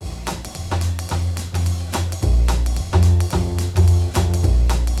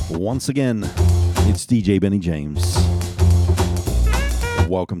once again. It's DJ Benny James.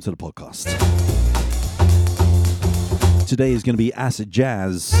 Welcome to the podcast. Today is going to be Acid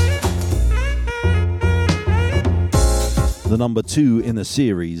Jazz, the number 2 in the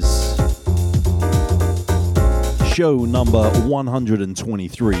series. Show number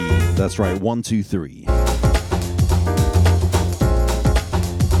 123. That's right, 123.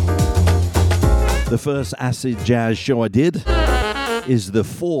 The first Acid Jazz show I did is the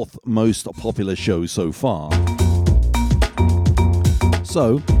 4th most popular show so far.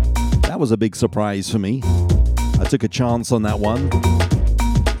 So, that was a big surprise for me. I took a chance on that one.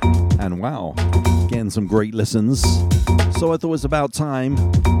 And wow, getting some great listens. So I thought it was about time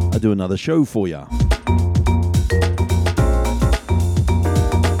I do another show for you.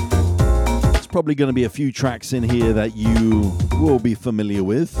 There's probably going to be a few tracks in here that you will be familiar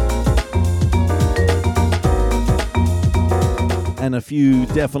with. And a few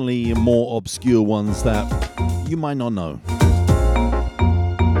definitely more obscure ones that you might not know.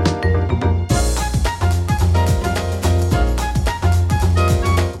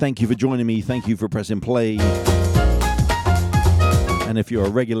 Thank you for joining me. Thank you for pressing play. And if you're a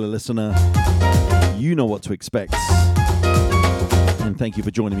regular listener, you know what to expect. And thank you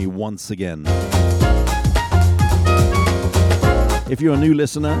for joining me once again. If you're a new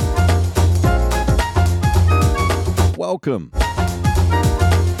listener, welcome.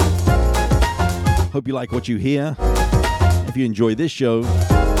 Hope you like what you hear. If you enjoy this show,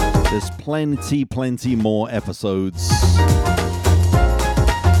 there's plenty more episodes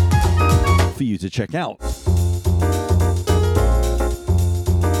for you to check out.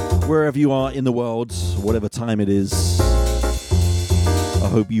 Wherever you are in the world, whatever time it is, I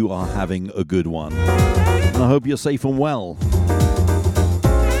hope you are having a good one. And I hope you're safe and well.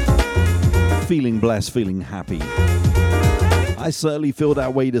 Feeling blessed, feeling happy. I certainly feel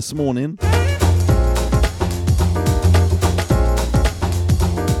that way this morning.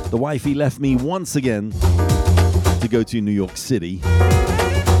 The wifey left me once again to go to New York City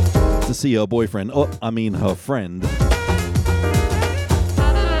to see her boyfriend. Her friend.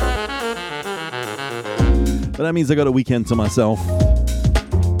 But that means I got a weekend to myself.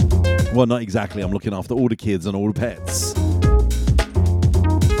 Well, not exactly. I'm looking after all the kids and all the pets.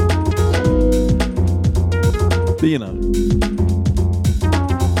 But you know,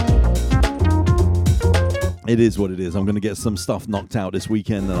 it is what it is. I'm going to get some stuff knocked out this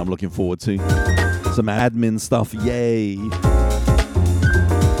weekend that I'm looking forward to. Some admin stuff, yay.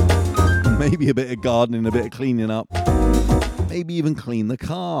 Maybe a bit of gardening, a bit of cleaning up. Maybe even clean the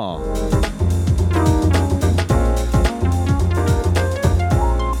car.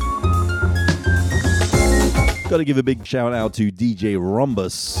 Got to give a big shout out to DJ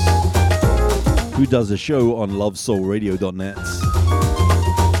Rhombus, who does a show on lovesoulradio.net.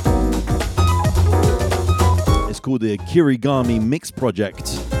 It's called the Kirigami Mix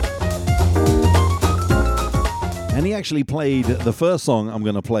Project. And he actually played the first song I'm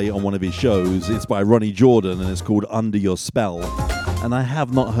going to play on one of his shows. It's by Ronnie Jordan and it's called Under Your Spell. And I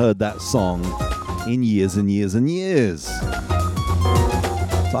have not heard that song in years and years and years.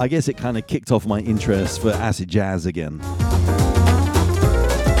 So I guess it kind of kicked off my interest for acid jazz again.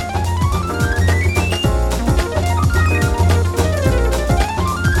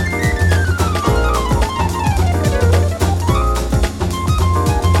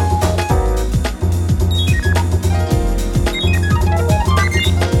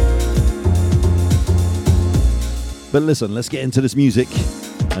 But listen, let's get into this music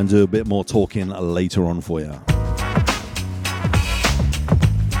and do a bit more talking later on for you.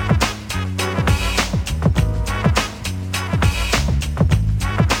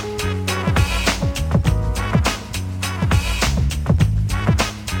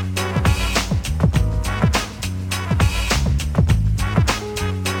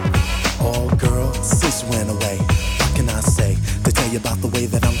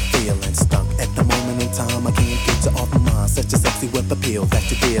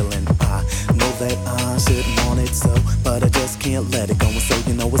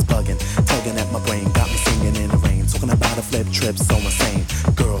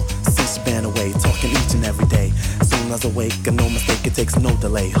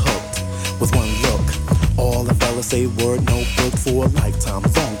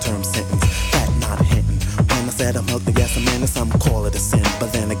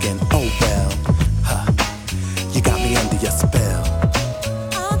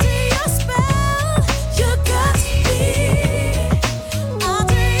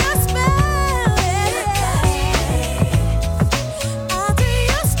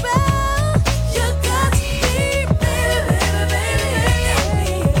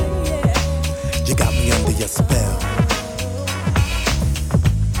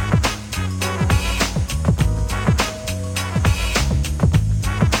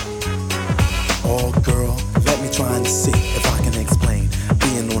 Oh girl, let me try and see if I can explain.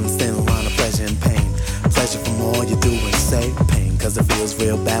 Being on the thin line of pleasure and pain. Pleasure from all you do and say. Pain, cause it feels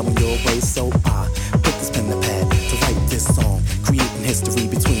real bad when you're away. So I put this pen to pad to write this song. Creating history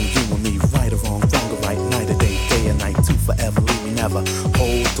between you and me. Right or wrong, wrong or right, night or day or night. To forever, leave me never.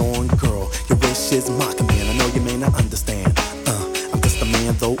 Hold on girl, your wish is mocking me and I know you may not understand. I'm just a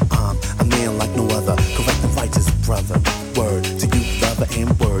man though I'm a man like no other. Correct and righteous brother. Word to you lover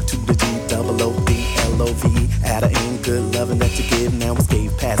and word to the GOODLOVE. Add a and good loving that you give now is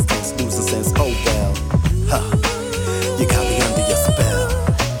gave past tense, losing sense. Oh well, you got me under your spell.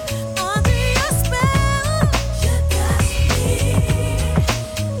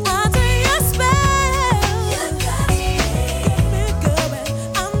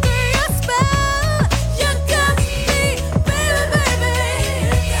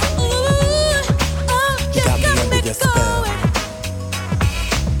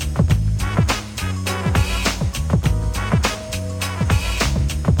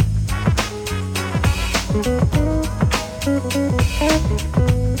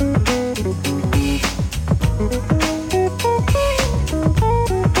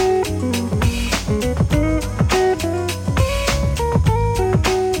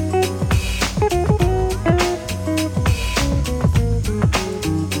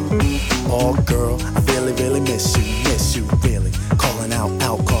 Oh girl, I really miss you really. Calling out,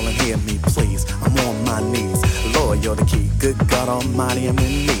 calling, hear me please. I'm on my knees, Lord, you're the key. Good God Almighty, I'm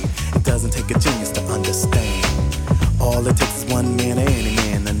in need. It doesn't take a genius to understand. All it takes is one man or any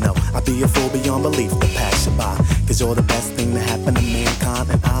man to know. I'd be a fool beyond belief to pass you by. Cause you're the best thing to happen to mankind.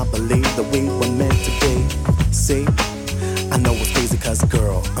 And I believe that we were meant to be. See, I know it's crazy cause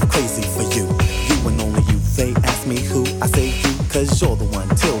girl, I'm crazy for you. You and only you. They ask me who, I say you. Cause you're the one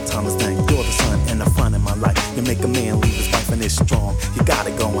till time is done. You're the sun and the fun in my life. You make a man leave his wife and it's strong. You got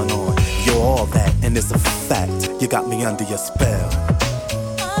it going on. You're all that and it's a fact. You got me under your spell.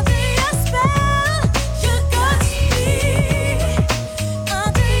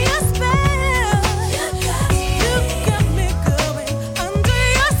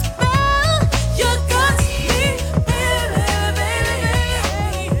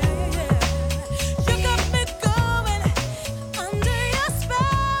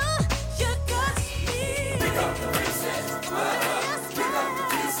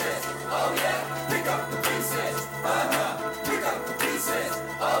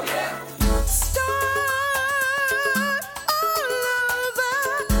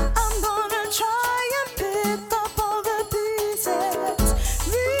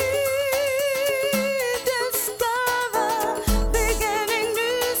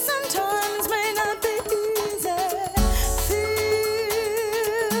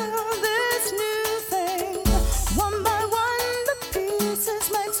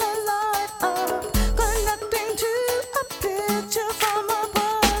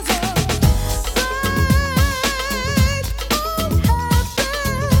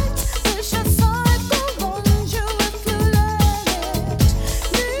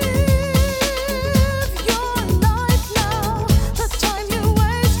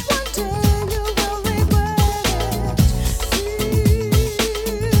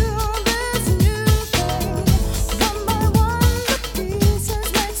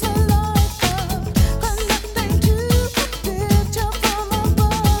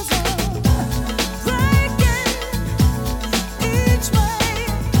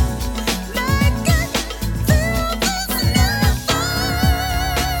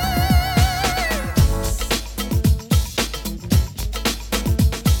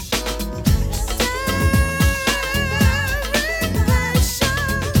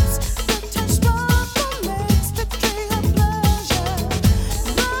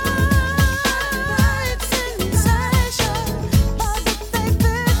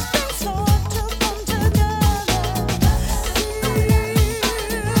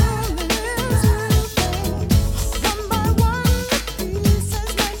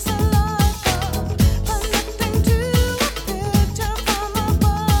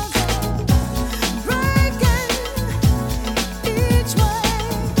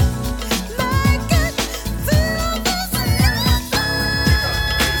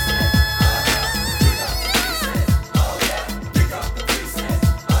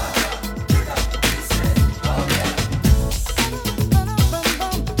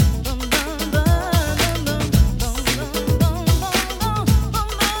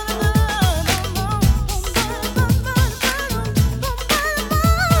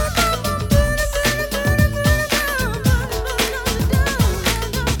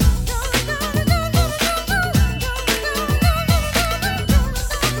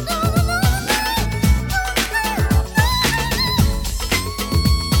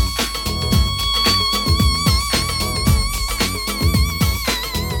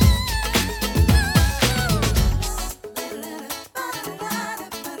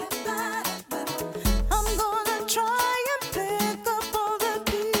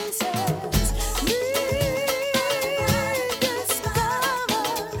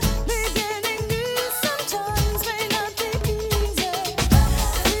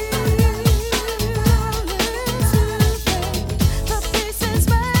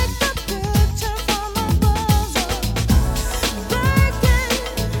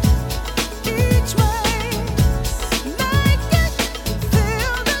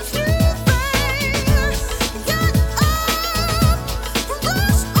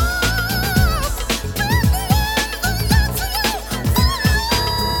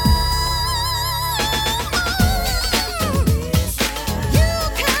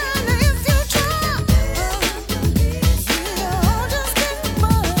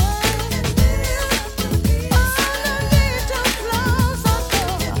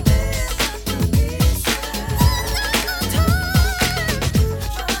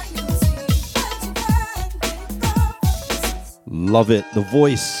 Love it. The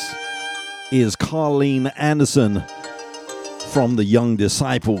voice is Carleen Anderson from the Young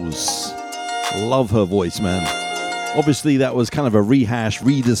Disciples. Love her voice, man. Obviously, that was kind of a rehash,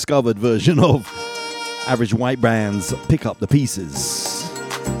 rediscovered version of Average White Band's Pick Up the Pieces.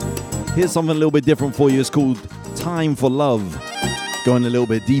 Here's something a little bit different for you. It's called Time for Love, going a little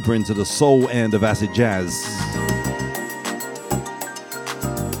bit deeper into the soul end of acid jazz.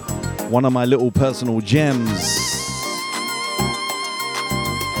 One of my little personal gems.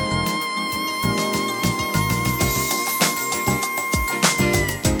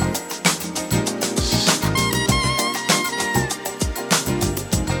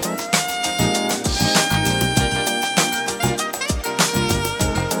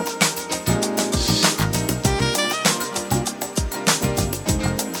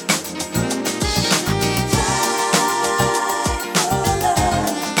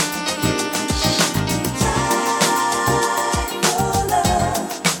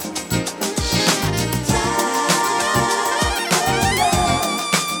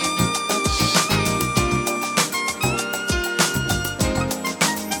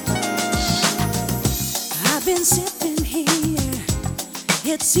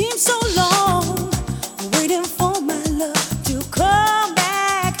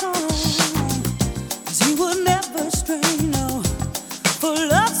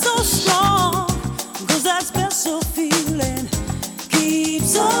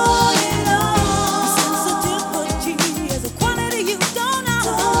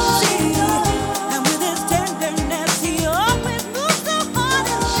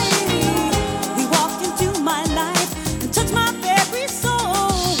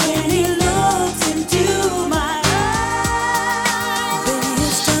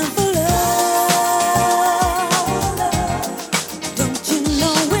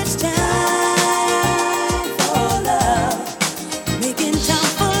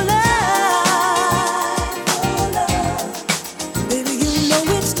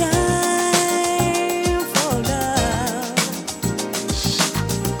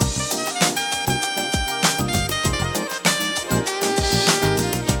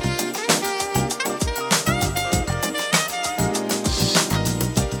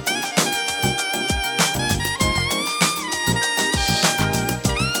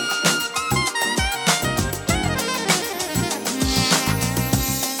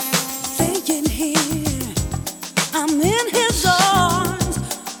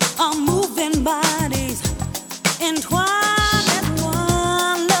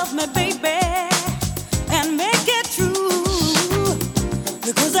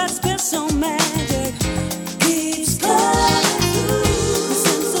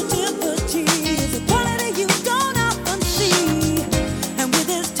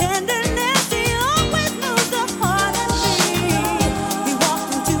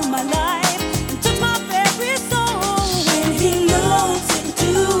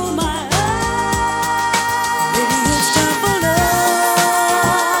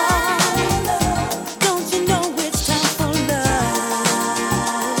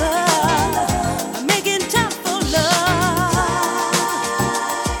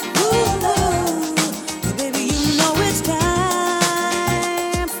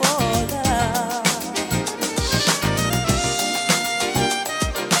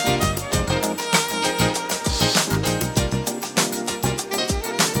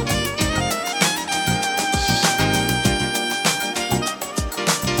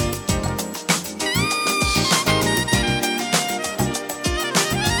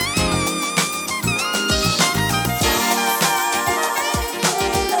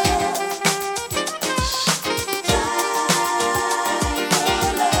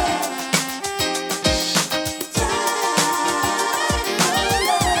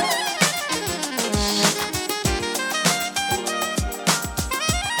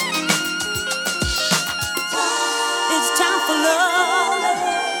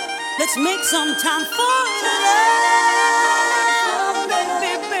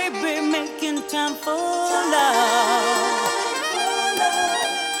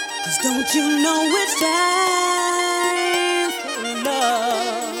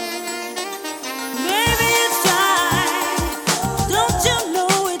 Baby,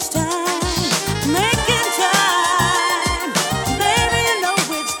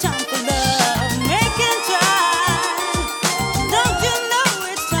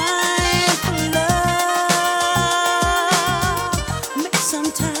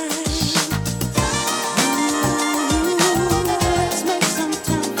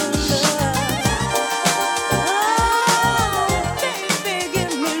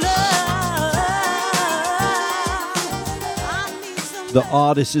 The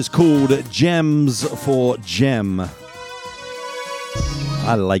artist is called Gems for Gem. I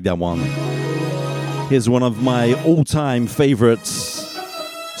like that one. Here's one of my all-time favorites,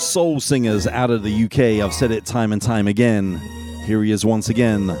 soul singers out of the UK. I've said it time and time again. Here he is once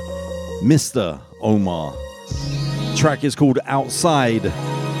again, Mr. Omar. The track is called Outside.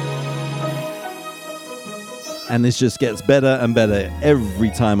 And this just gets better and better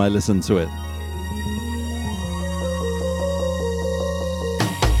every time I listen to it.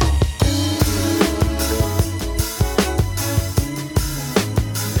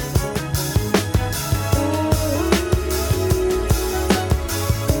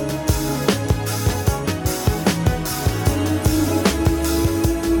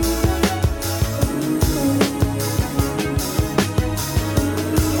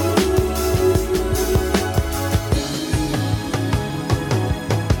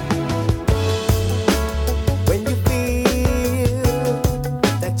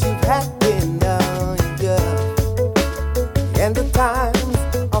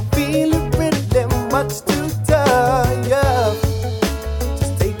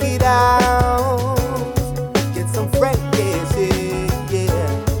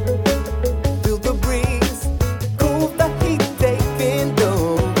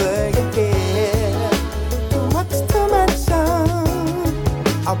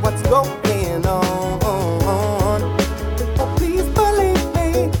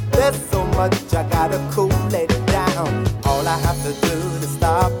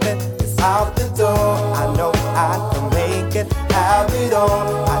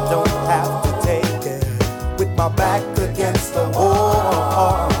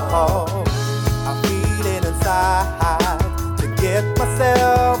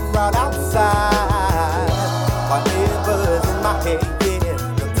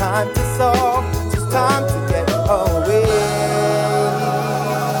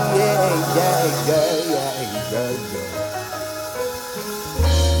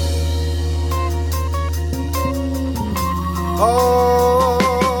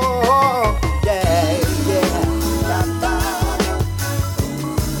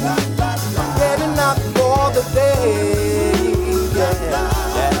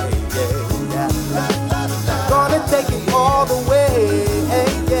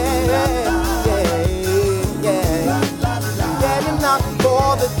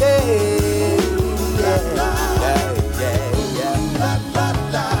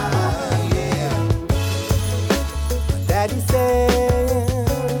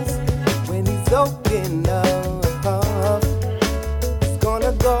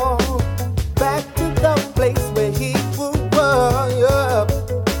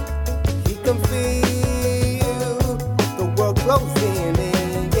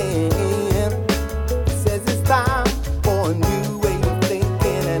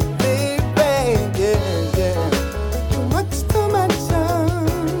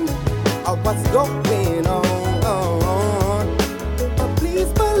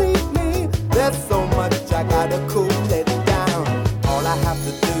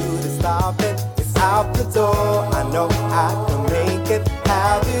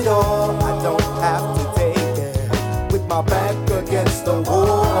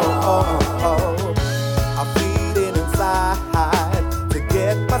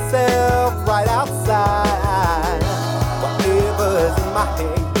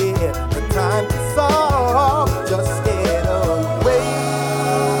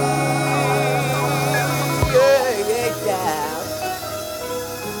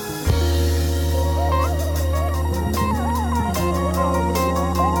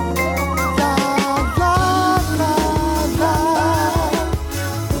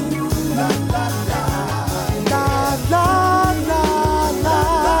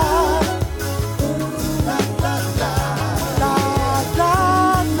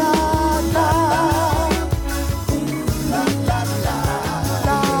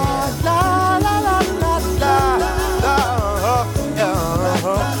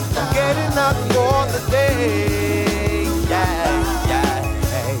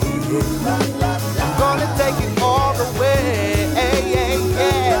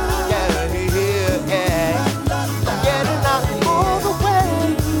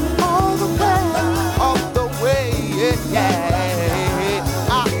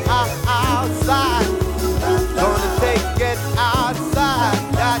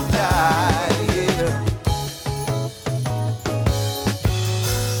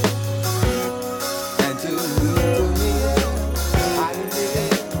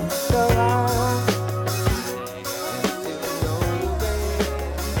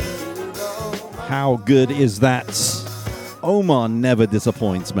 How good is that? Omar never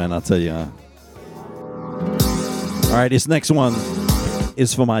disappoints, man, I tell you. All right, this next one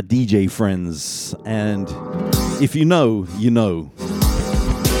is for my DJ friends. And if you know, you know.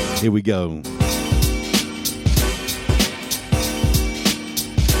 Here we go.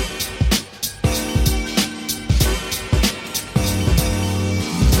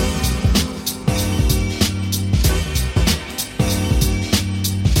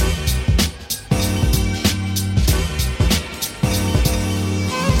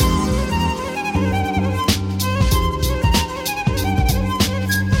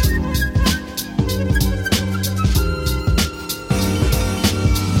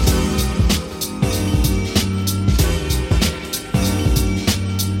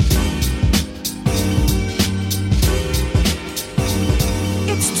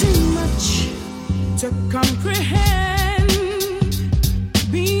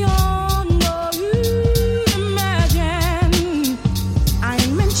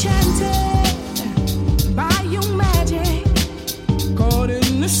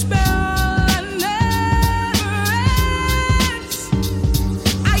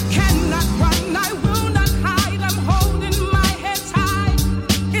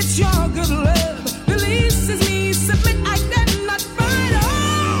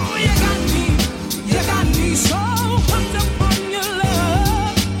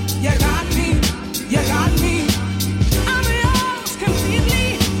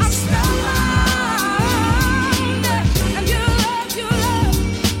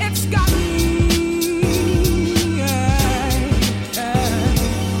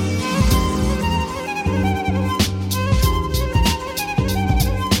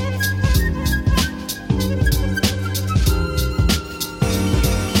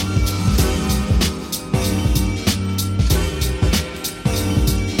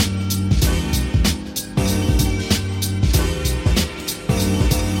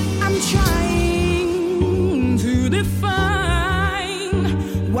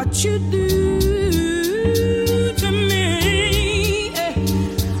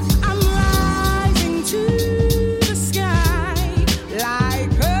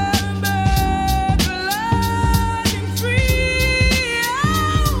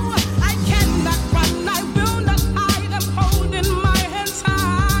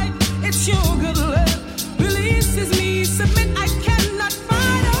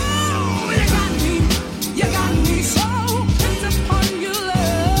 You got me so bent upon your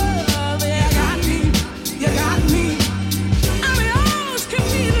love.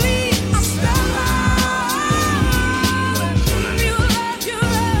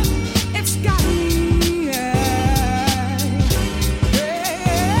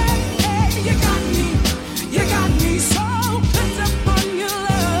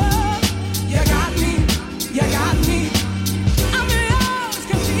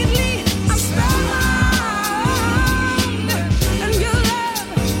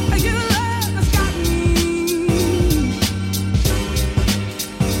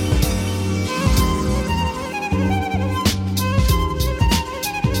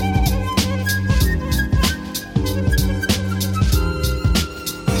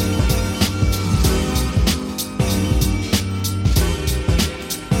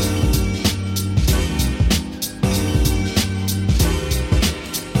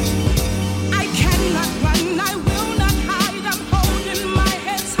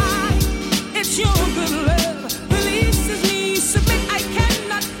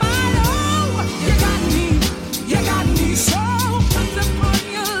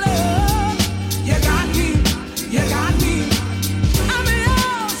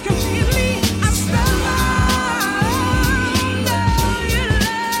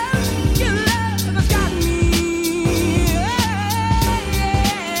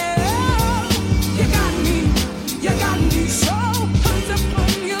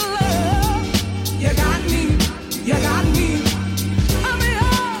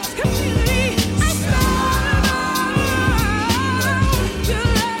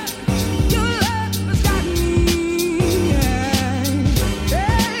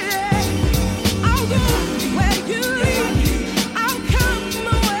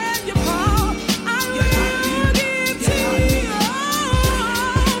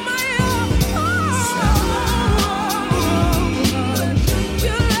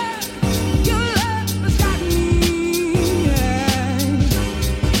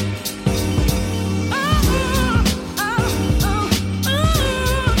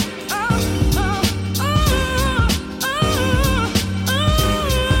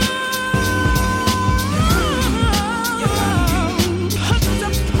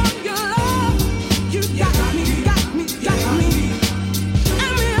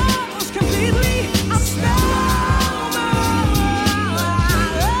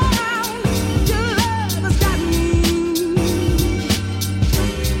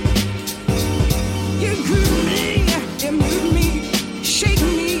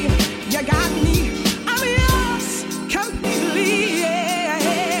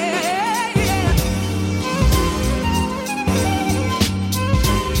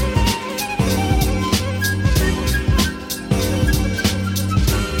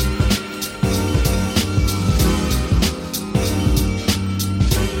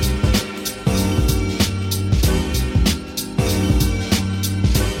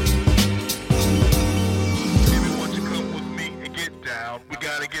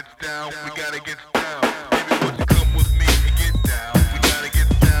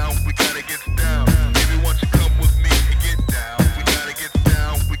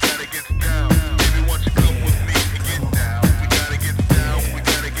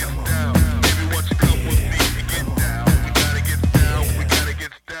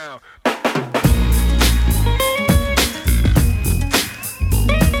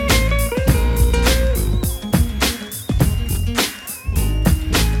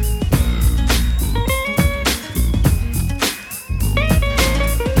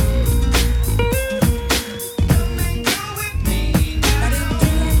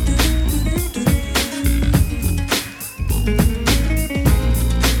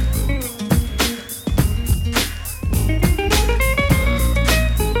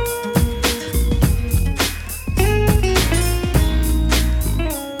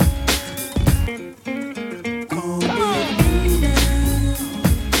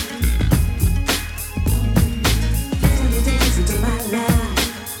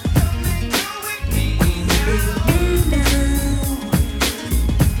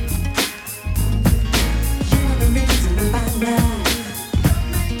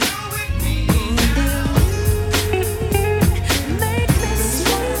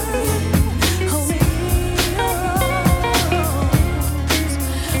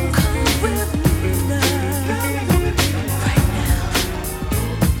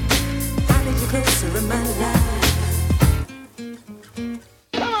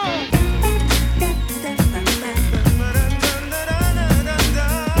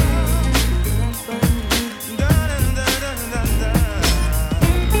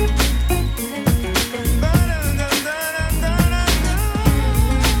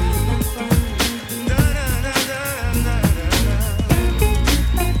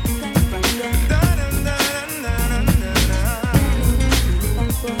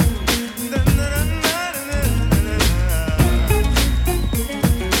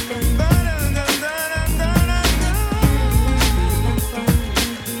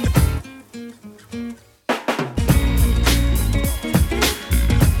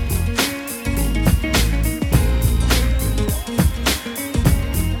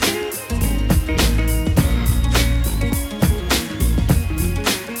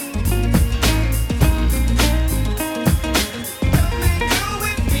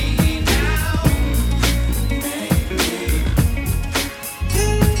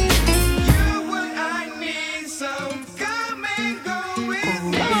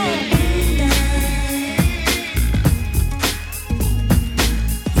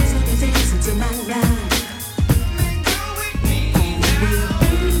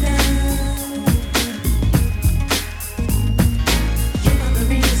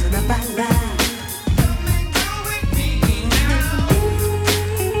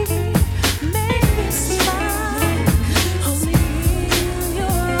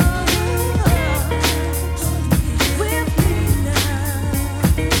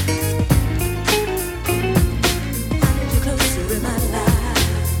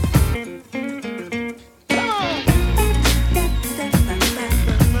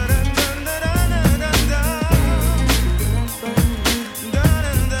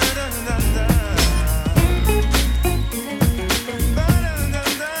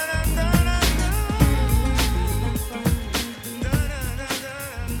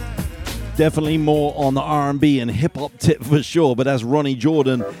 Definitely more on the R&B and hip-hop tip for sure, but that's Ronnie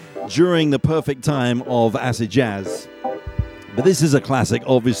Jordan during the perfect time of acid jazz. But this is a classic.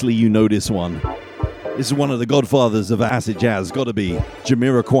 Obviously, you know this one. This is one of the godfathers of acid jazz. Got to be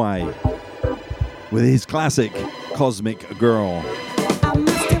Jamiroquai with his classic Cosmic Girl. I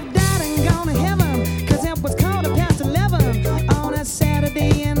must have died and gone to heaven, 'cause it was 11:15 on a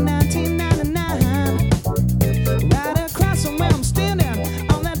Saturday in 1999. Right across from where I'm standing,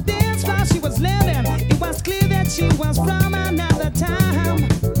 on that dance floor she was landing. It was clear that she was from another time.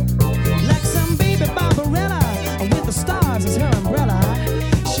 Like some baby Barbarella, with the stars as her umbrella.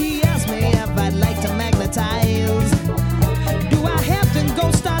 She asked me if I'd like to magnetize. Do I have to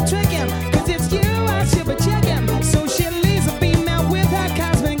go start tricking? 'Cause it's you I should be checking. So she leaves a female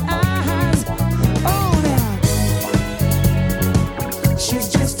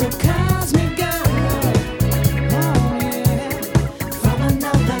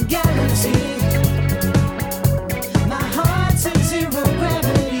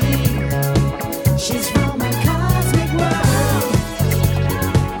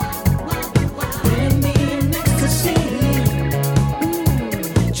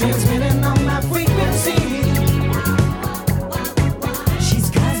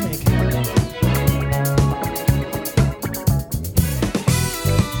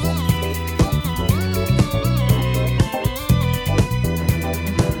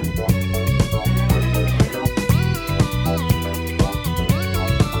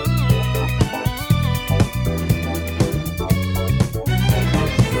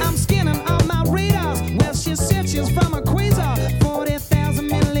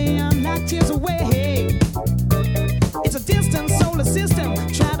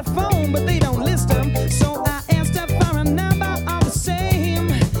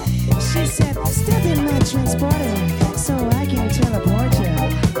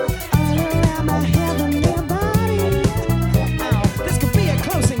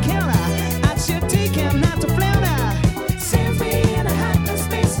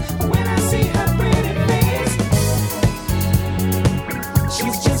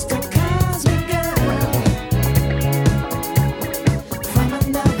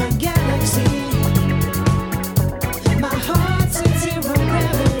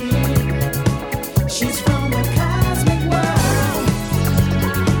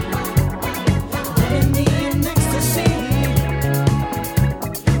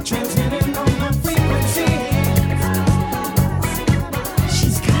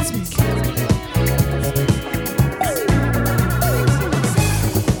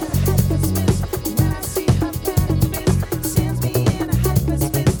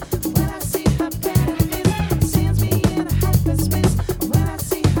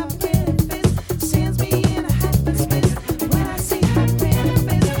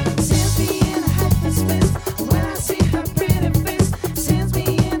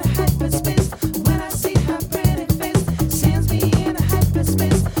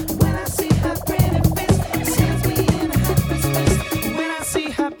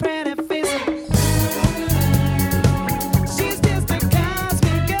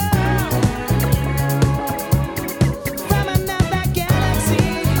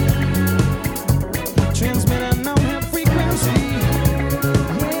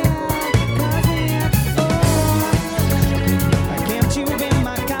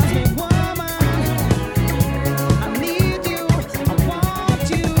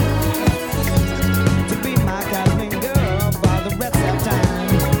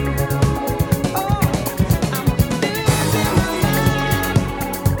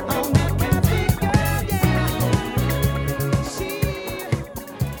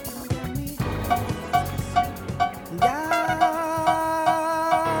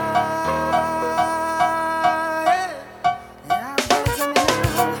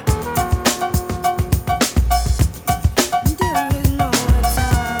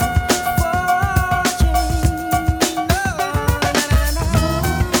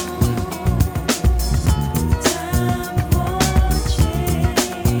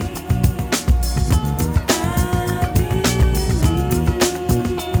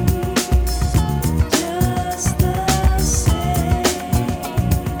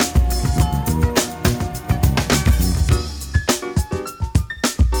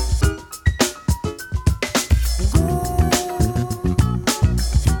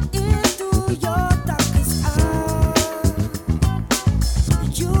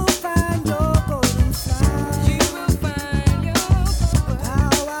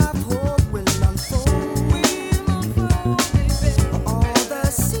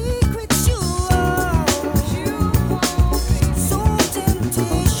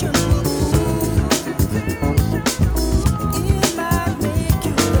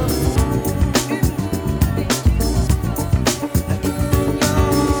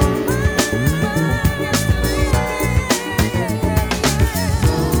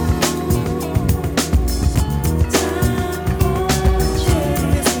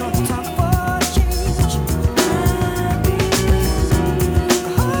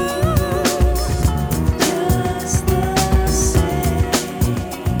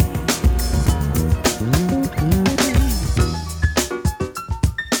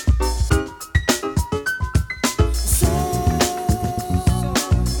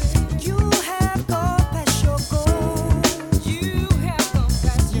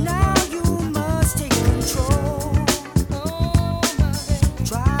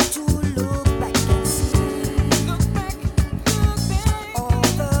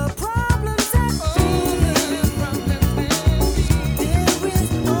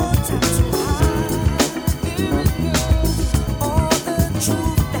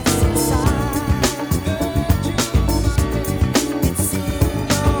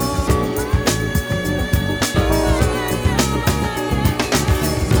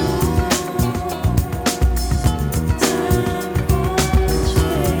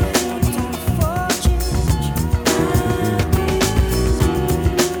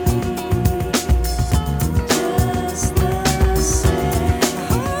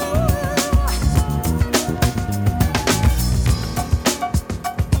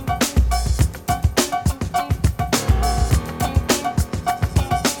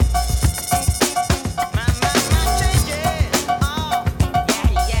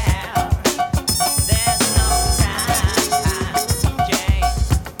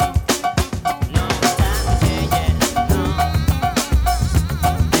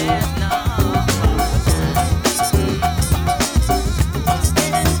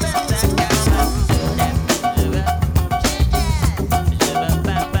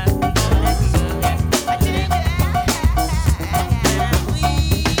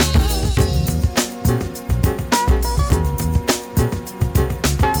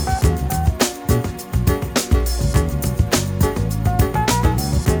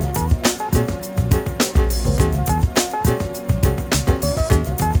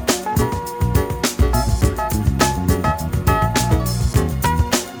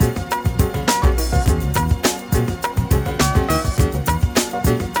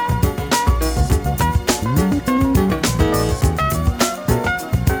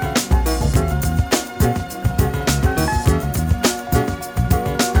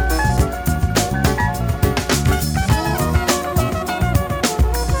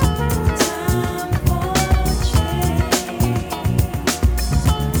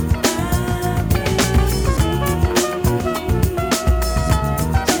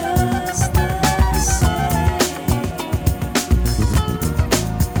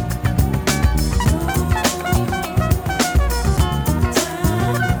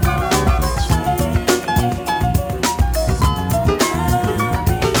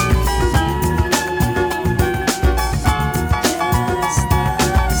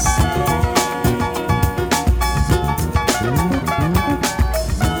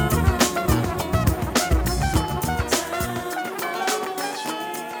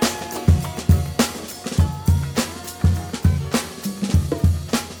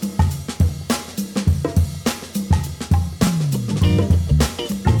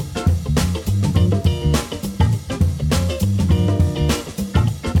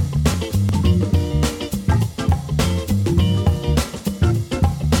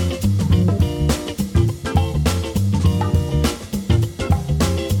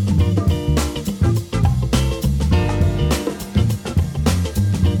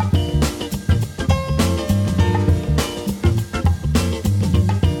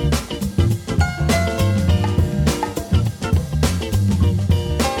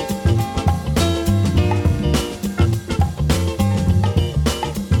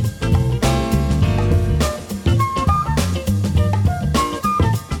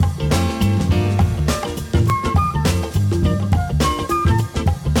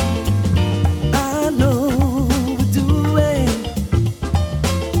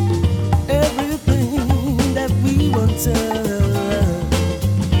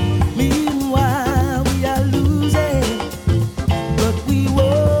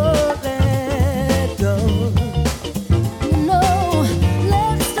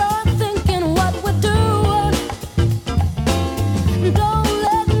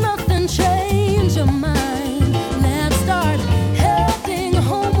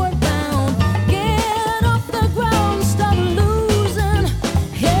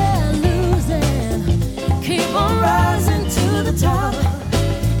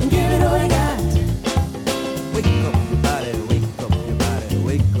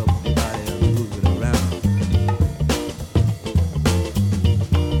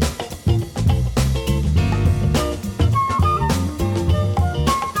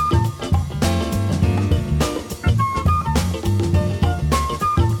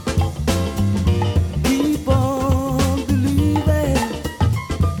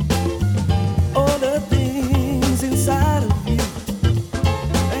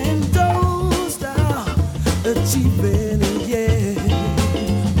achieving, yeah.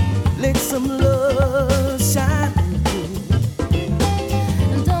 Let some love shine.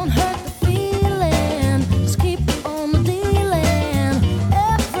 And don't hurt the feeling, just keep on dealing.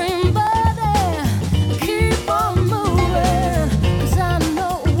 Everybody, keep on moving, 'cause I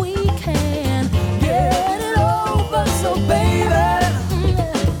know we can get it over. So baby,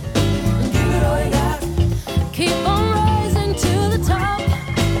 Give it all you got. keep on rising to the top.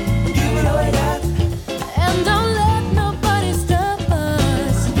 Give it all you got. And don't let nobody stop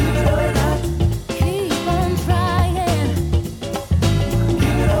us. Give it all you got. Keep on trying.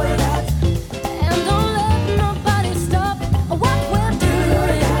 Give it all you got. And don't let nobody stop what we're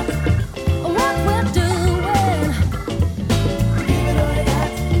doing. What we're doing. Give it all you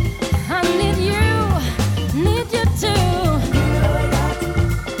got. I need you too. Give it all you got.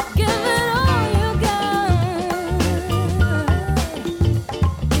 Give it all you got.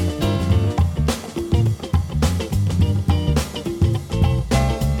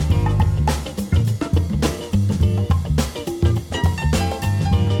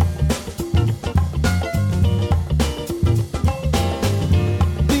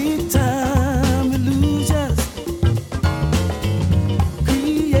 Big time illusions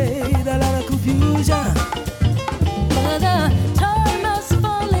create a lot of confusion. But the time has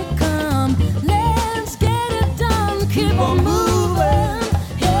finally come. Let's get it done. Keep on moving,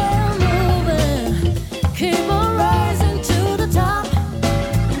 yeah, moving. Keep on rising to the top.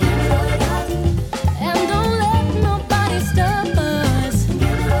 And don't let nobody stop us.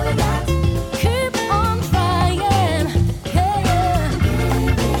 Keep on trying, yeah. Give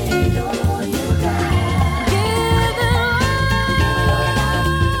it all you got. Give it all you got.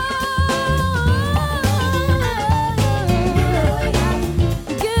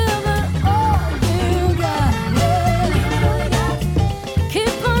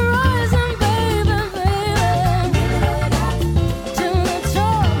 Keep on rising, baby, baby. To the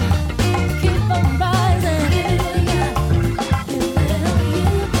top. Keep on rising. Give it all you got. Give it all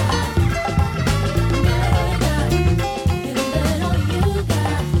you got.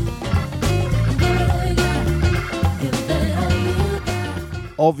 Give it all you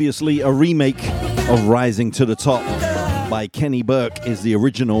got. Obviously, a remake of Rising to the Top by Kenny Burke is the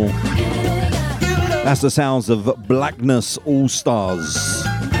original. That's the sounds of Blackness All Stars.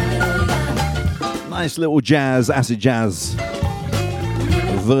 Nice little jazz, acid jazz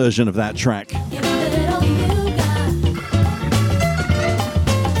version of that track.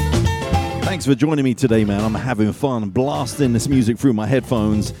 Thanks for joining me today, man. I'm having fun blasting this music through my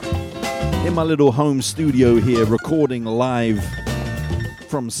headphones in my little home studio here, recording live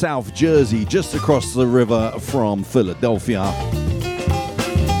from South Jersey, just across the river from Philadelphia.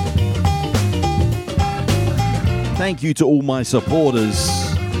 Thank you to all my supporters,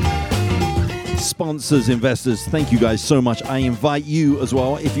 sponsors, investors. Thank you guys so much. I invite you as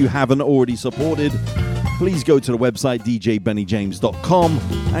well, if you haven't already supported, please go to the website djbennyjames.com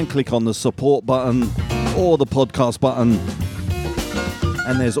and click on the support button or the podcast button.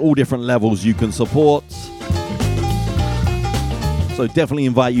 And there's all different levels you can support. So definitely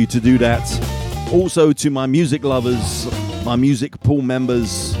invite you to do that. Also to my music lovers, my music pool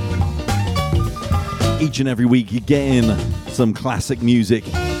members, each and every week you get in some classic music.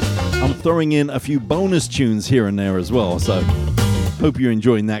 I'm throwing in a few bonus tunes here and there as well, so hope you're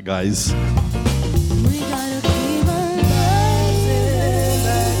enjoying that, guys. We gotta keep on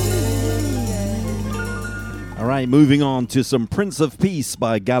rising. All right, moving on to some Prince of Peace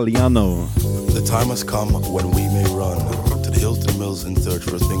by Galliano. The time has come when we may run to the hills, to the mills in search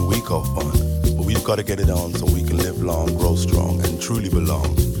for a thing we call fun. But we've got to get it on so we can live long, grow strong, and truly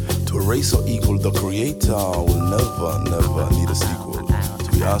belong. To a race so equal, the creator will never, never need a sequel. So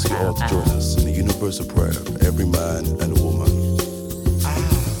we ask you all to join us in the universal prayer of every man and woman.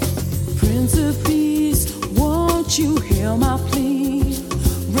 Prince of Peace, won't you hear my plea?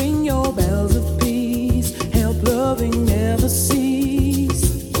 Ring your bells of peace, help loving never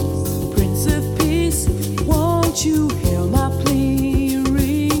cease. Prince of Peace, won't you hear my plea?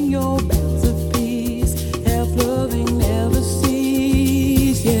 Ring your bells of peace, help loving never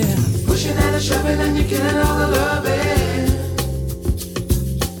cease. Yeah. Pushing and a shoving and you're killing all the loving.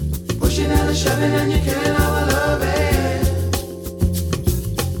 Pushing and a shoving and you're killing all the loving.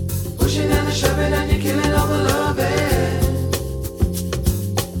 Pushing and a shoving and you're killing all the loving.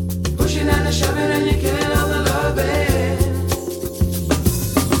 Pushing and a shoving and you're killing all the loving.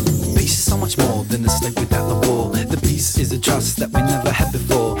 Peace is so much more than a slave without the war. The peace is a trust that we never had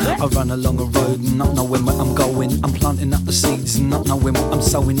before. I run along a road not knowing where I'm going. I'm planting up the seeds not knowing what I'm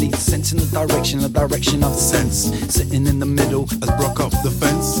sowing. Need sense in the direction of the sense. Sitting in the middle Has broke up the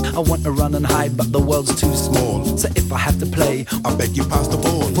fence. I want to run and hide, but the world's too small. So if I have to play, I beg you pass the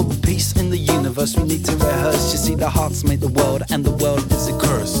ball. for peace in the universe, we need to rehearse. You see, the hearts make the world, and the world is a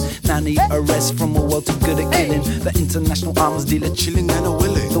curse. Now I need a rest from a world too good at killing. The international arms dealer Chilling and a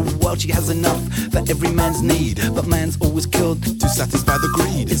willing the world, she has enough for every man's need, but man's always killed. to satisfy the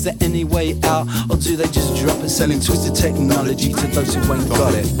greed. Is there any way out, or do they just drop it, selling twisted technology to those who ain't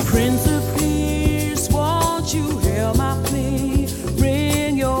got it? Prince of Peace, won't you hear my plea?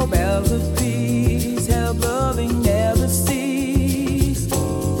 Ring your bells of peace, help loving never cease.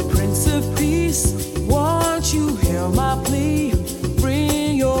 Prince of Peace, won't you hear my plea?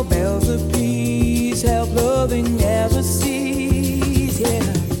 Ring your bells of peace, help loving never cease. Yeah.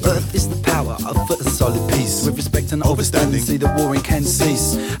 Earth is the power of a solid peace. With respect and overstanding, see the warring can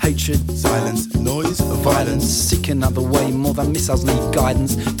cease. Hatred, Silence, noise, violence. seek another way, more than missiles need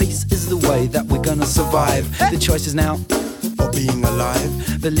guidance. Peace is the way that we're gonna survive. The choice is now, For being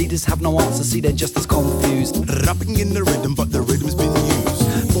alive, the leaders have no answer, see they're just as confused. rapping in the rhythm, but the rhythm's been used.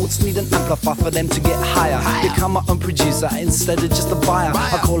 Thoughts need an amplifier for them to get higher. Become our own producer instead of just a buyer.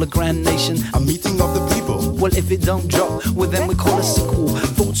 I call a grand nation. A meeting of the people. Well, if it don't drop, well then we call a sequel.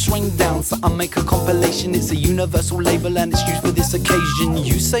 Thoughts rain down, so I make a compilation. It's a universal label and it's used for this occasion.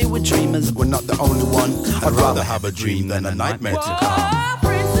 You say we're dreamers, We're not the only one. I'd rather have a dream than a nightmare to come. Oh,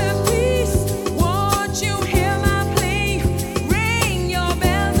 Prince of Peace, won't you hear my plea? Ring your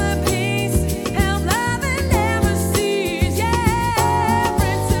bells of peace, help loving never cease. Yeah,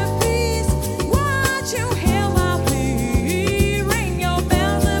 Prince of Peace, won't you hear my plea? Ring your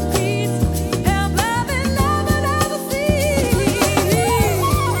bells of peace, help loving never cease.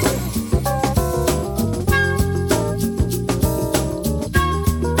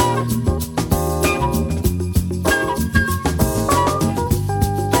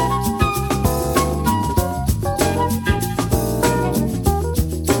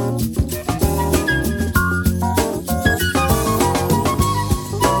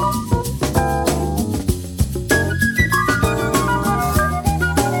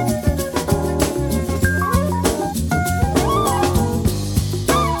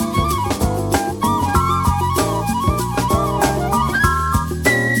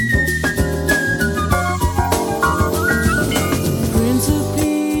 Prince of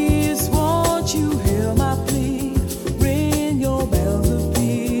Peace, won't you hear my plea? Ring your bells of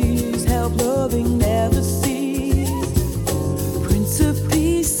peace, help loving never cease. Prince of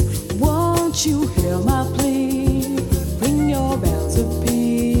Peace, won't you hear my plea? Ring your bells of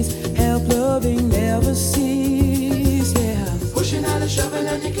peace, help loving never cease. Yeah. Pushing and shoving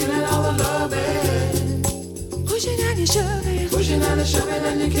and you're killing all the loving. Pushing and you're shoving, Pushing and shoving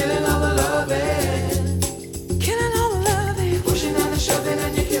and you're killing all the loving. killing all the loving. Pushing and shoving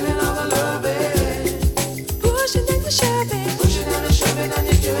and you're killing all the loving. Pushing and you're shoving. Pushing and shoving and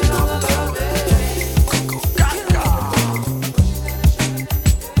you're killing all the loving.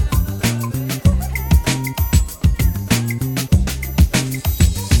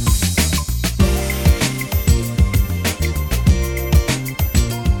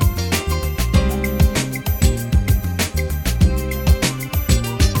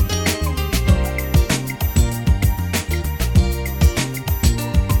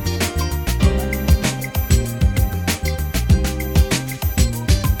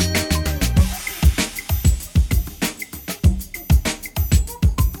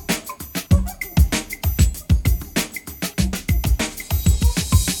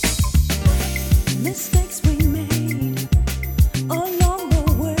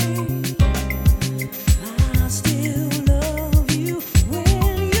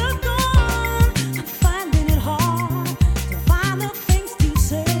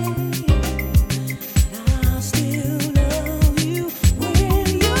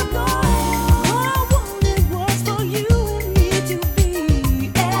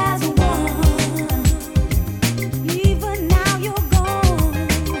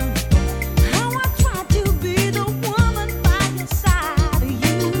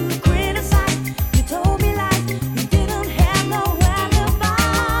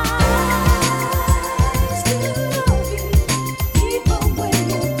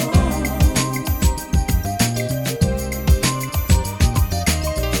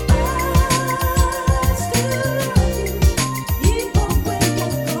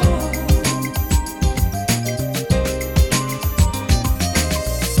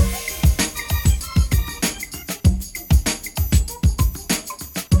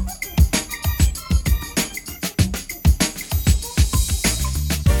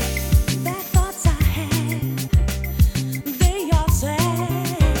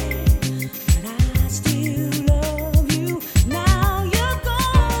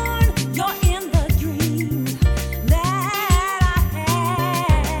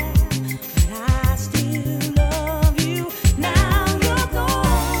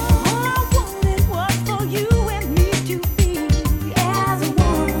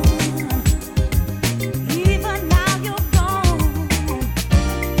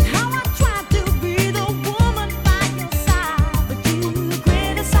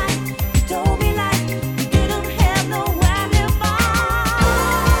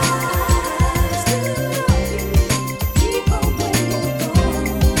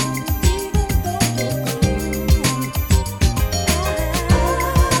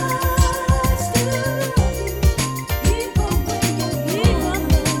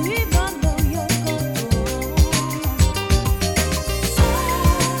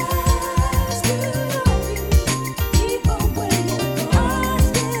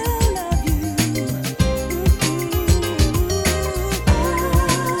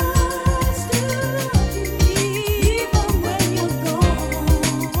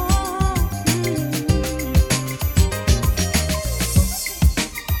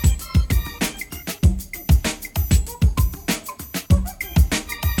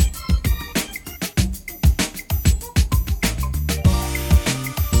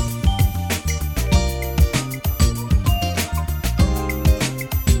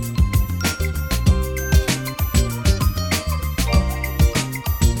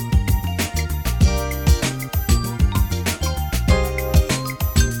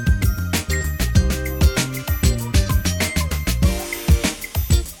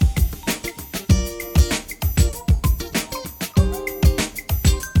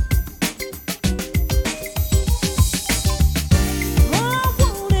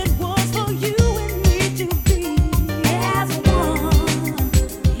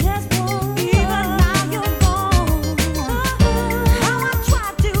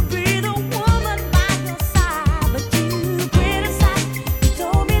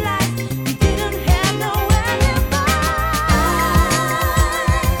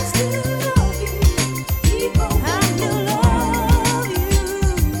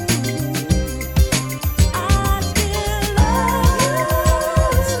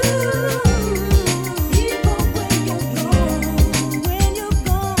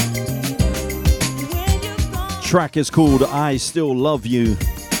 track is called I Still Love You.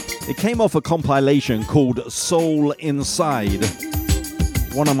 It came off a compilation called Soul Inside.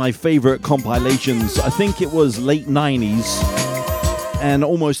 One of my favorite compilations. I think it was late 90s. And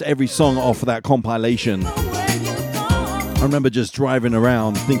almost every song off of that compilation. I remember just driving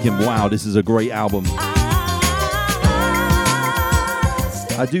around thinking, wow, this is a great album.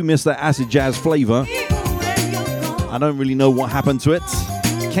 I do miss that acid jazz flavor. I don't really know what happened to it.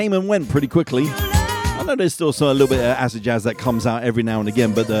 Came and went pretty quickly. I know there's still a little bit of acid jazz that comes out every now and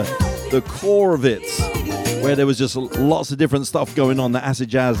again, but the core of it, where there was just lots of different stuff going on, the acid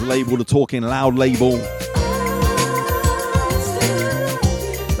jazz label, the Talking Loud label,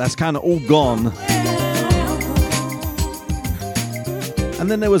 that's kind of all gone.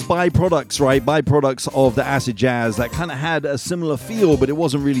 And then there was byproducts, right? Byproducts of the acid jazz that kind of had a similar feel, but it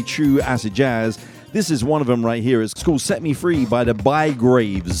wasn't really true acid jazz. This is one of them right here. It's called Set Me Free by the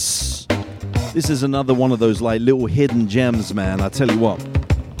Bygraves. This is another one of those like little hidden gems, man. I tell you what,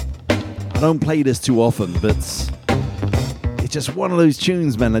 I don't play this too often, but it's just one of those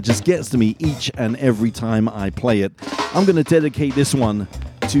tunes, man, that just gets to me each and every time I play it. I'm going to dedicate this one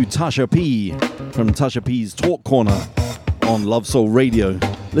to Tasha P from Tasha P's Talk Corner on Love Soul Radio.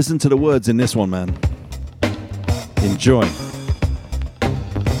 Listen to the words in this one, man. Enjoy.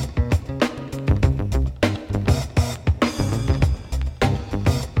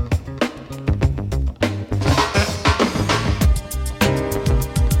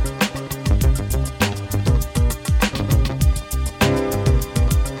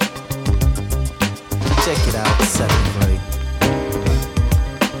 Check it out, set it free.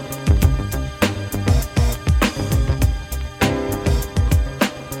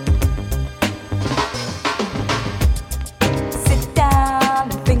 Sit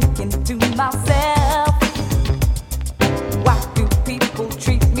down and thinking to myself, why do people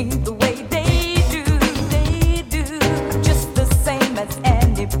treat me the way they do? They do. I'm just the same as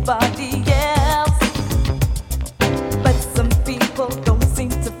anybody else, but some people don't seem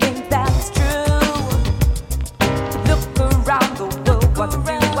to think that's true. Look around the world, what do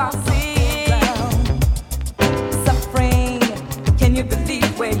I see? Suffering. Can you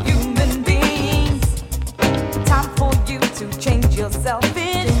believe we're human beings? Time for you to change your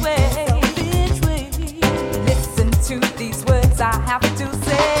selfish way. Listen to these words I have to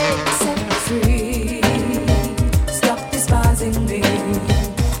say. Set me free. Stop despising me.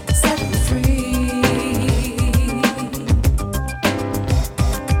 Set me free.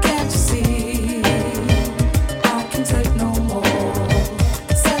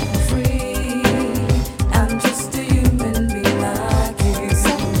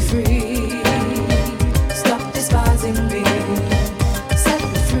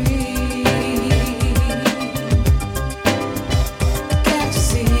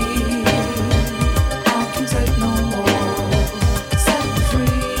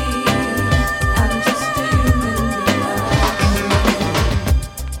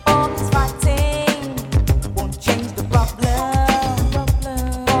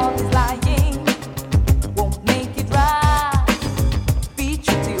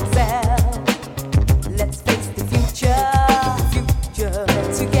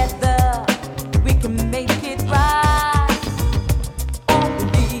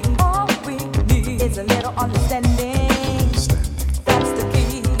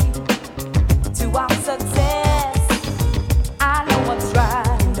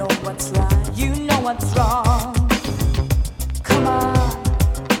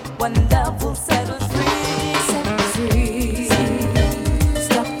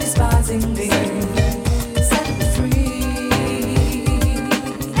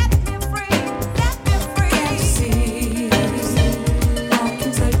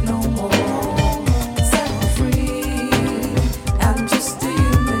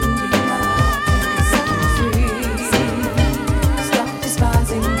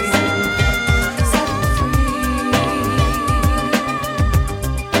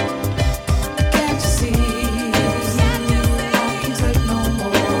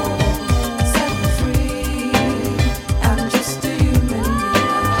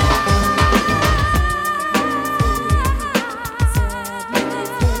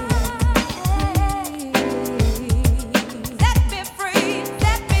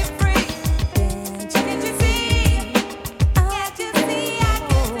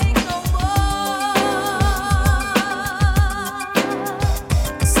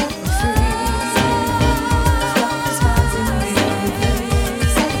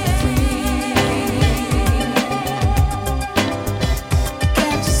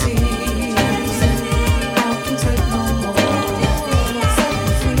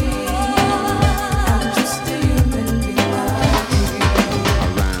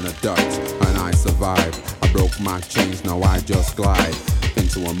 ducked and I survived. I broke my chains, now I just glide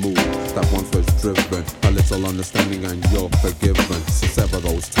into a mood that once was driven. A little understanding and you're forgiven. So sever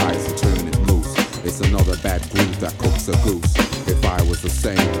those ties and turn it loose. It's another bad groove that cooks a goose. If I was the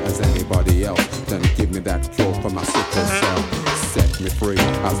same as anybody else, then give me that cure for my sickle cell. Set me free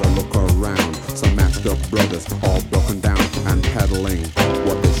as I look around. Some matched up brothers all broken down and peddling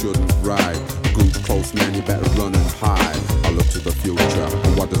what they shouldn't ride. Good close man, you better run and hide. I look to the future,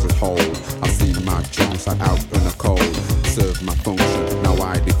 and what does it hold? I see my chunks are out in the cold. Serve my function, now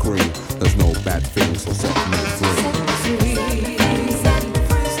I decree. There's no bad thing, so set me free.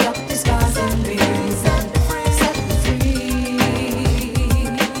 Stop disguising me. Set me free. Set me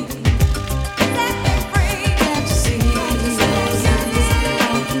free. Can't you see? I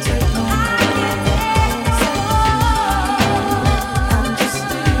can take no more. I'm just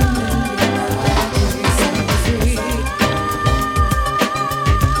dreaming. Set me free.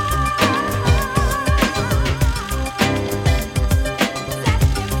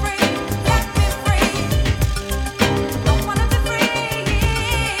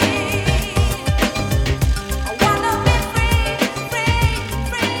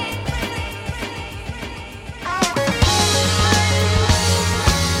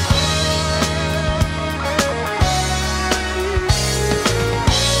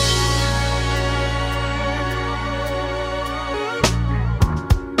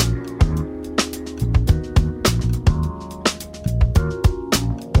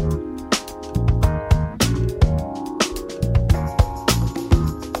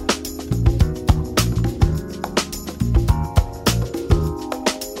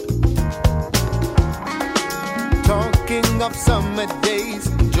 Talking of summer days,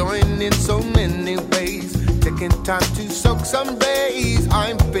 enjoying in so many ways, taking time to soak some days.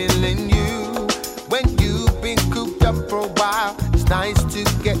 I'm feeling you when you've been cooped up for a while. It's nice to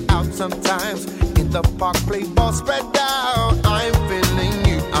get out sometimes, in the park, play ball, spread out. I'm feeling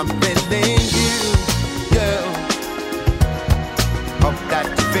you, I'm feeling you, girl. Hope that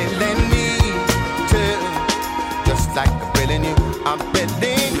you're feeling me too, just like I'm feeling you. I'm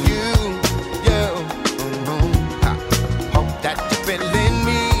feeling you, girl. Hope that you're feeling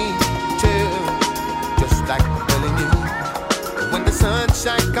me too, just like I'm feeling you. When the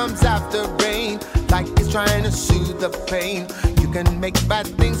sunshine comes after rain, like it's trying to soothe the pain, you can make bad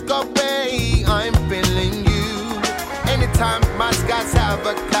things go away. I'm feeling you. Anytime my skies have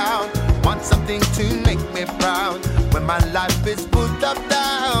a cloud, want something to make me proud. When my life is put up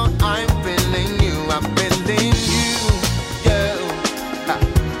down, I'm feeling you. I'm feeling you, girl.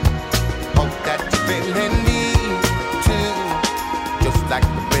 Hope that you're feeling me too, just like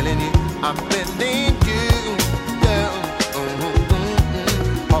I'm feeling you. I'm feeling you, girl.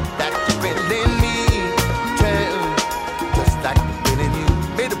 Hope that you're feeling me too, just like I'm feeling you.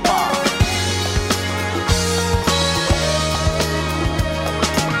 Be the bar.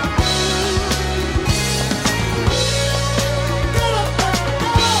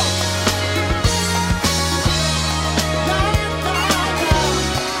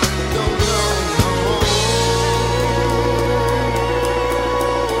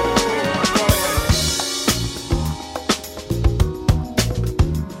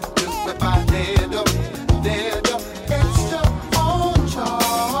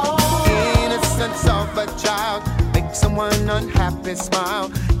 Someone unhappy smile,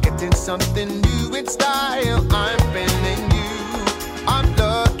 getting something new in style. I'm feeling you. I'm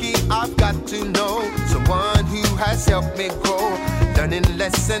lucky I've got to know someone who has helped me grow, learning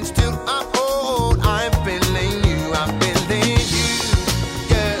lessons till I'm old. I'm feeling you. I'm feeling you,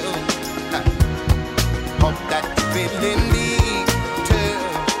 girl. Hope that you're feeling me too,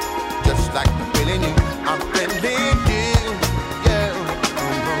 just like I'm feeling you. I'm feeling you, girl.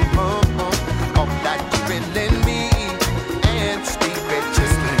 Hope that you're feeling me.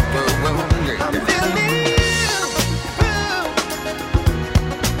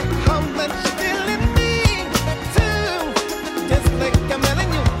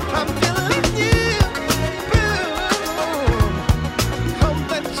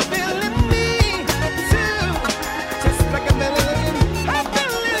 Just like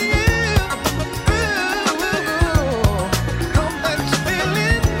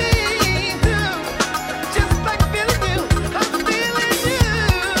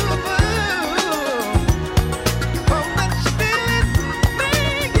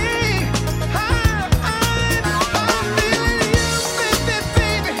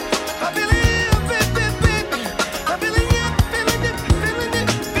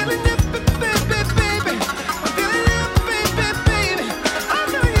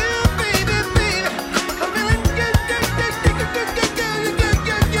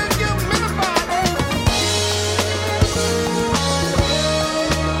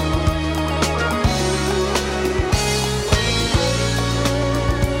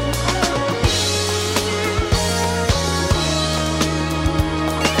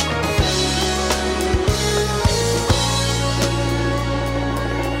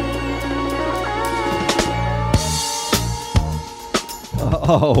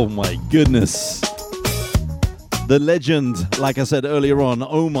Oh my goodness. The legend, like I said earlier on,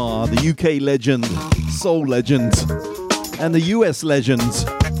 Omar, the UK legend, soul legend, and the US legend,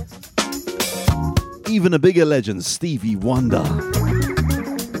 even a bigger legend, Stevie Wonder.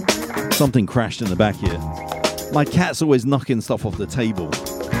 Something crashed in the back here. My cat's always knocking stuff off the table.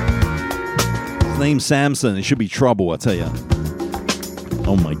 His name's Samson. It should be trouble, I tell you.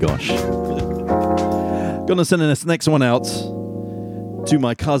 Oh my gosh. Gonna send this next one out to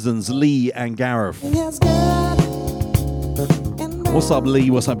my cousins Lee and Gareth. What's up, Lee?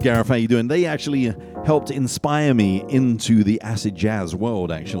 What's up, Gareth? How you doing? They actually helped inspire me into the acid jazz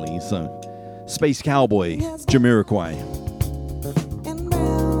world, actually. So, Space Cowboy, Jamiroquai.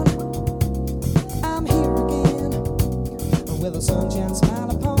 I'm here again with a sunshine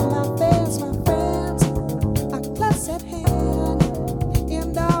smile upon my face, my friends. A classic hand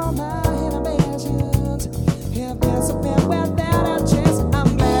in all my innovations. If there's a man without a chance,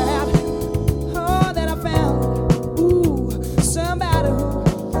 I'm glad. Oh, that I found somebody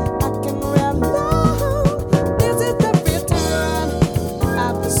who I can rely on. This is the return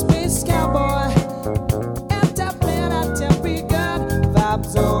of the Space Cowboy. And top man, I tell we got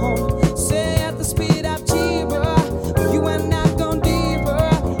vibes on. Say at the speed of cheaper, you and I gone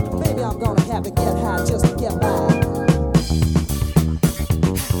deeper. Maybe I'm gonna have to get high just to get by.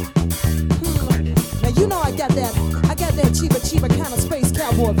 Now you know I got that cheaper kind of Space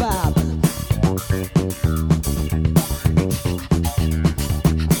Cowboy vibe.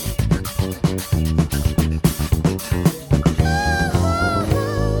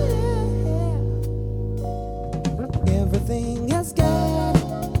 Everything is good.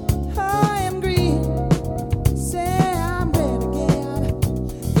 I am green. Say I'm red again.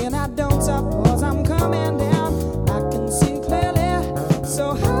 And I don't suppose I'm coming down. I can see clearly.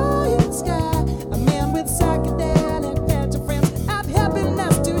 So high in the sky. A man with psychedelic patch of friends. I've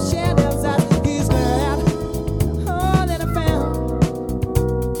happiness to share this out. He's glad. Oh, that I found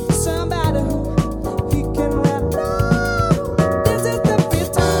somebody who he can rely on. This is the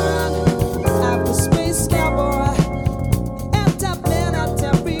return of the Space Cowboy.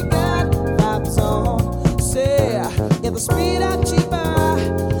 The speed of cheaper,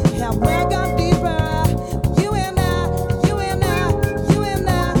 and we're gone deeper. You and I, you and I, you and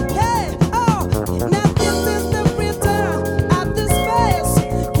I. Hey, oh, now this is the return of the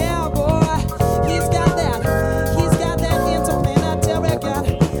Space Cowboy. He's got that interplanetary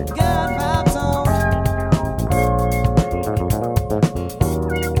good vibes on.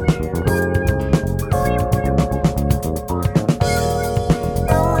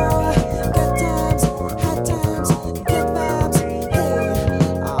 Good times, hot times. You and I.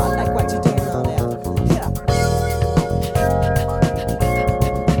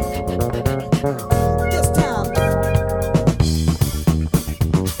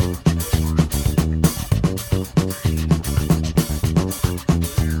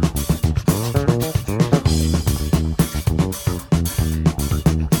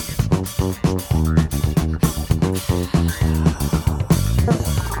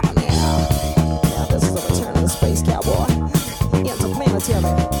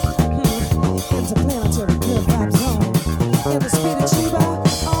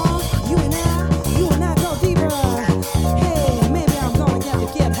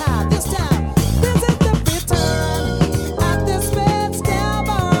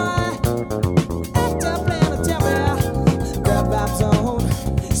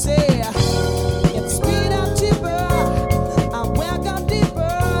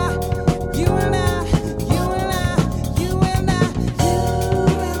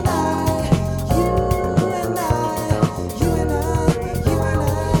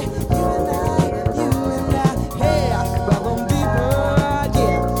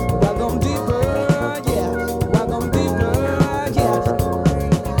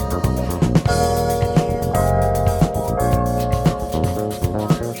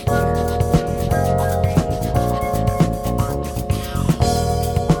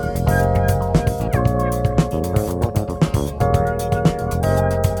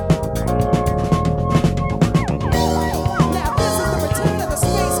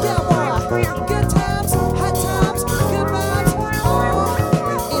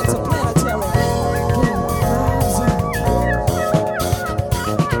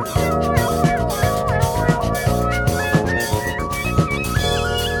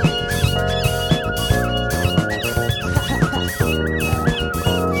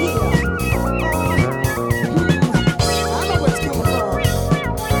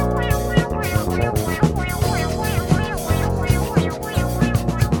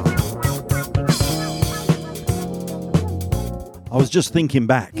 just thinking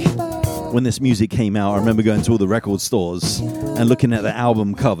back when this music came out. I remember going to all the record stores and looking at the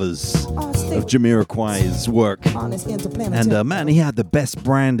album covers of Jamiroquai's work. And man, he had the best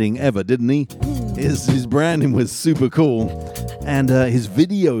branding ever, didn't he? His branding was super cool. And his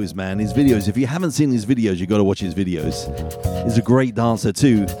videos, man, if you haven't seen his videos, you got to watch his videos. He's a great dancer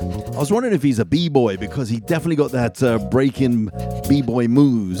too. I was wondering if he's a b-boy, because he definitely got that breaking b-boy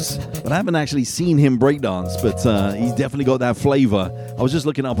moves. But I haven't actually seen him breakdance, but he's definitely got that flavor. I was just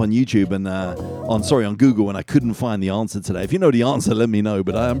looking up on YouTube and on Google, and I couldn't find the answer today. If you know the answer, let me know.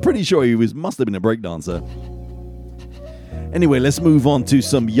 But I'm pretty sure he must have been a breakdancer. Anyway, let's move on to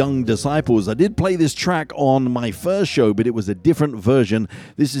some Young Disciples. I did play this track on my first show, but it was a different version.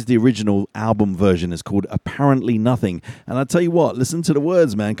 This is the original album version. It's called Apparently Nothing. And I tell you what, listen to the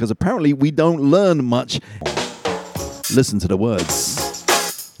words, man, because apparently we don't learn much. Listen to the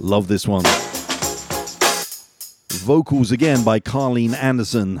words. Love this one. Vocals again by Carleen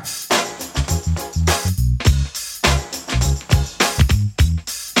Anderson.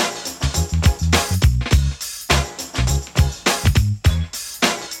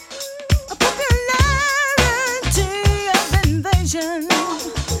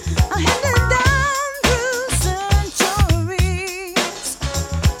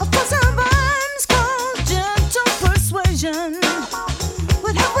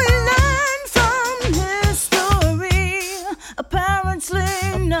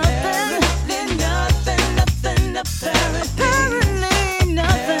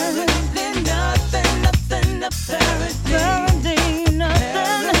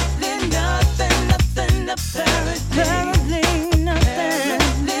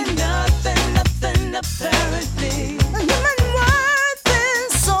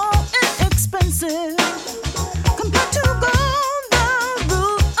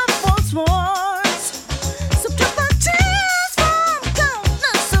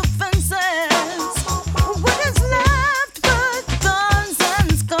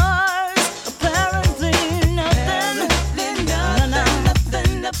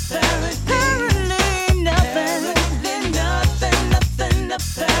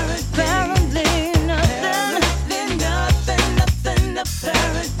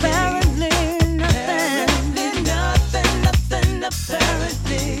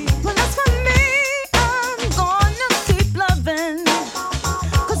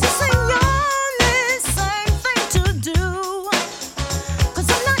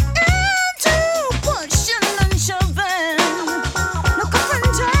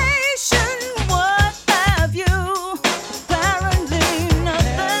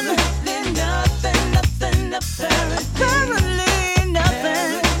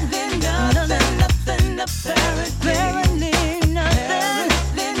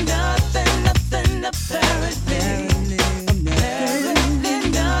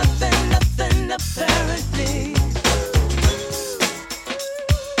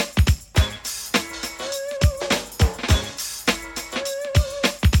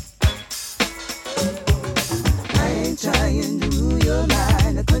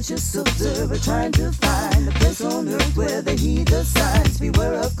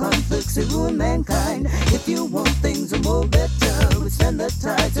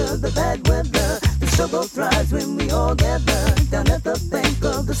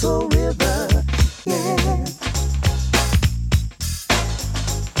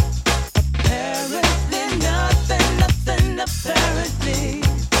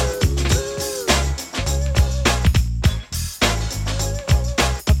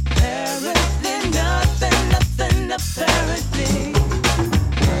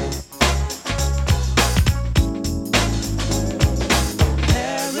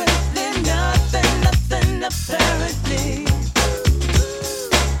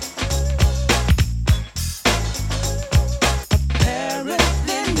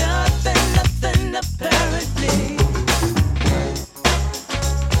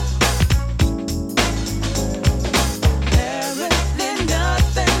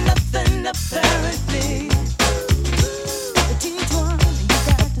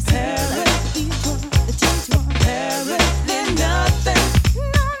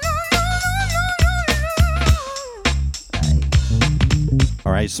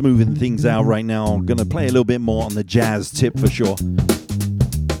 Smoothing things out right now. I'm going to play a little bit more on the jazz tip for sure.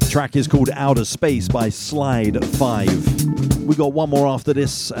 The track is called Outer Space by Slide 5. We got one more after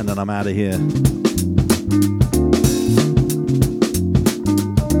this and then I'm out of here.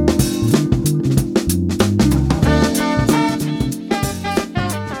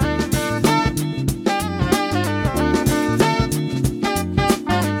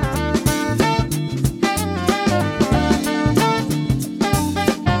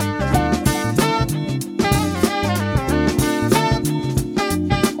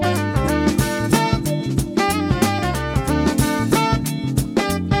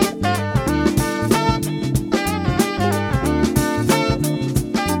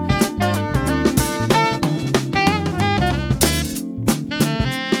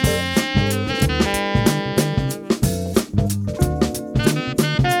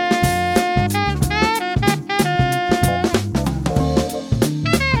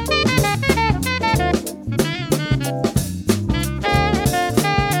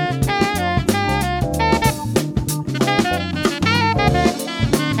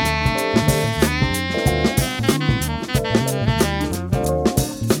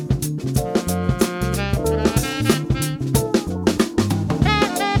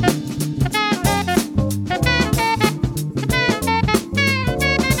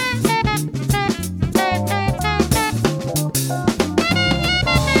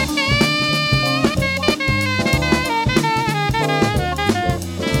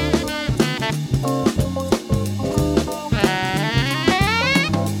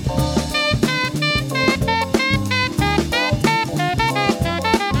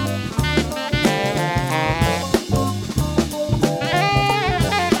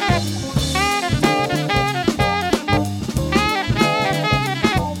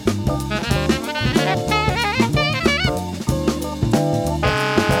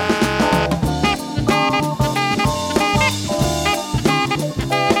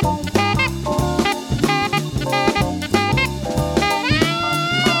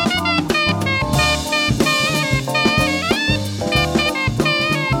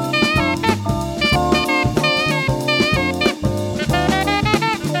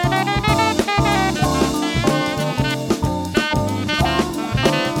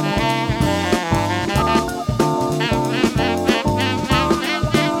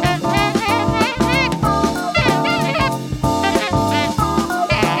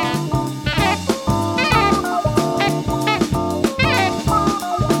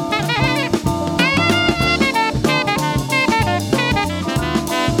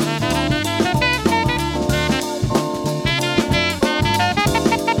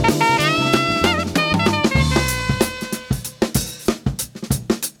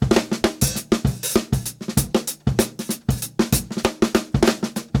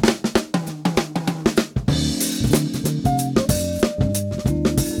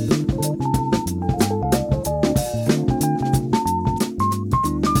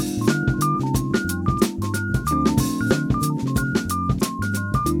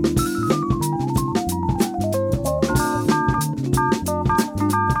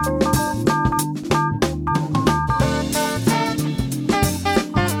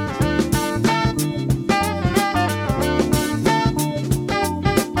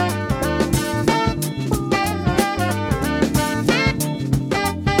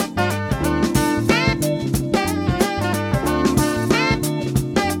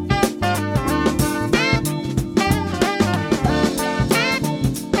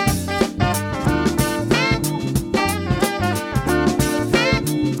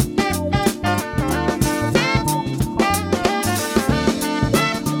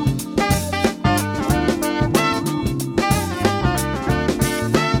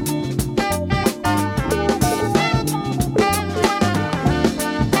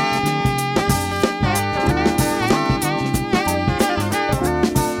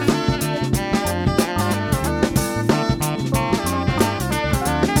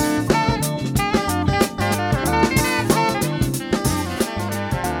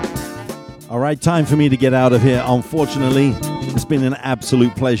 right, time for me to get out of here. Unfortunately, it's been an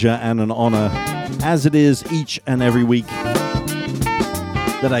absolute pleasure and an honor, as it is each and every week,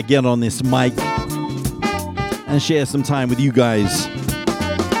 that I get on this mic and share some time with you guys.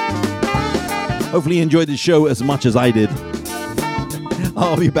 Hopefully you enjoyed the show as much as I did.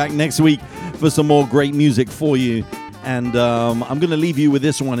 I'll be back next week for some more great music for you. And I'm going to leave you with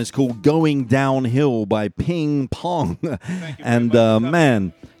this one. It's called Going Downhill by Ping Pong. And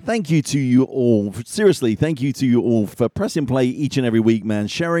man, thank you to you all. Seriously, thank you to you all for pressing play each and every week, man.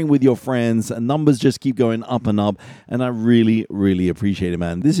 Sharing with your friends. Numbers just keep going up and up. And I really, really appreciate it,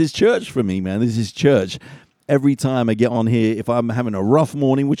 man. This is church for me, man. This is church. Every time I get on here, if I'm having a rough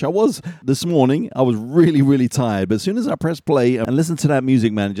morning, which I was this morning, I was really, really tired. But as soon as I press play and listen to that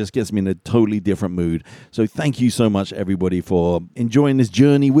music, man, it just gets me in a totally different mood. So thank you so much, everybody, for enjoying this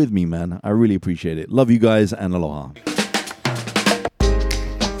journey with me, man. I really appreciate it. Love you guys and aloha.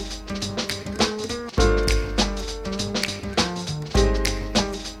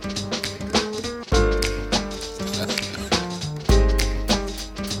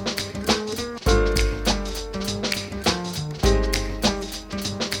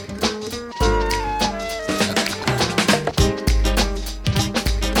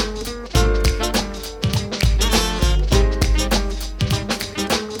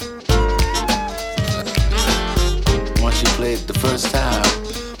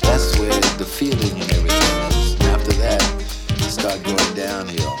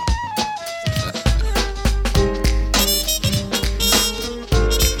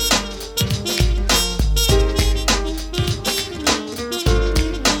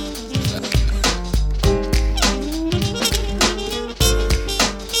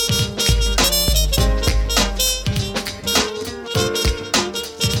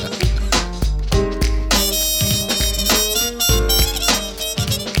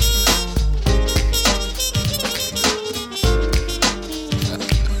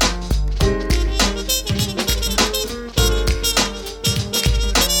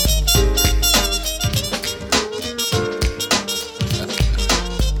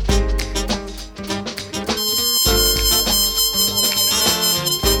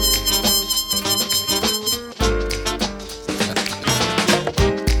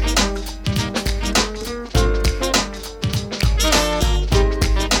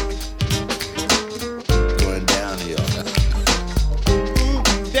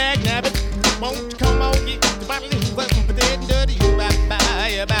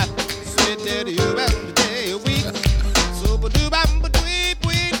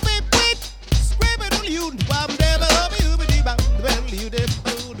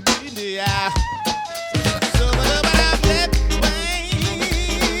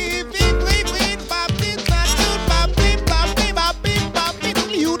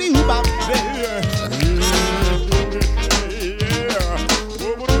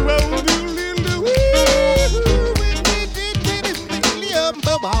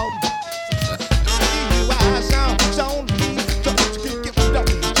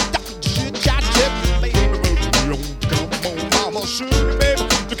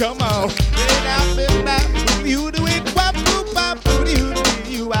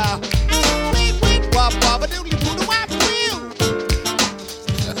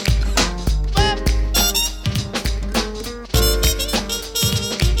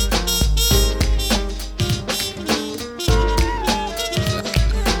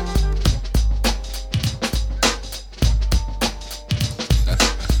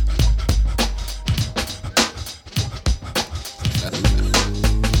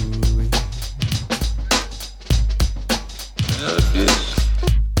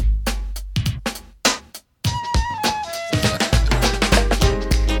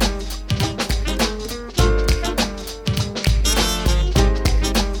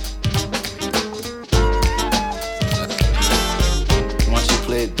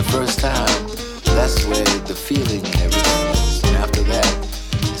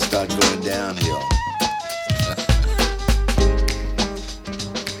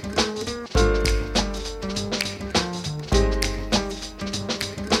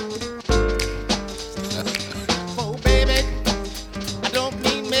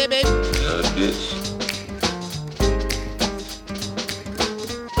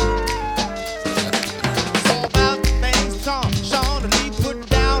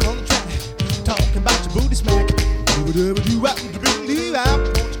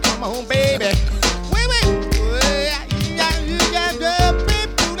 Come on, baby.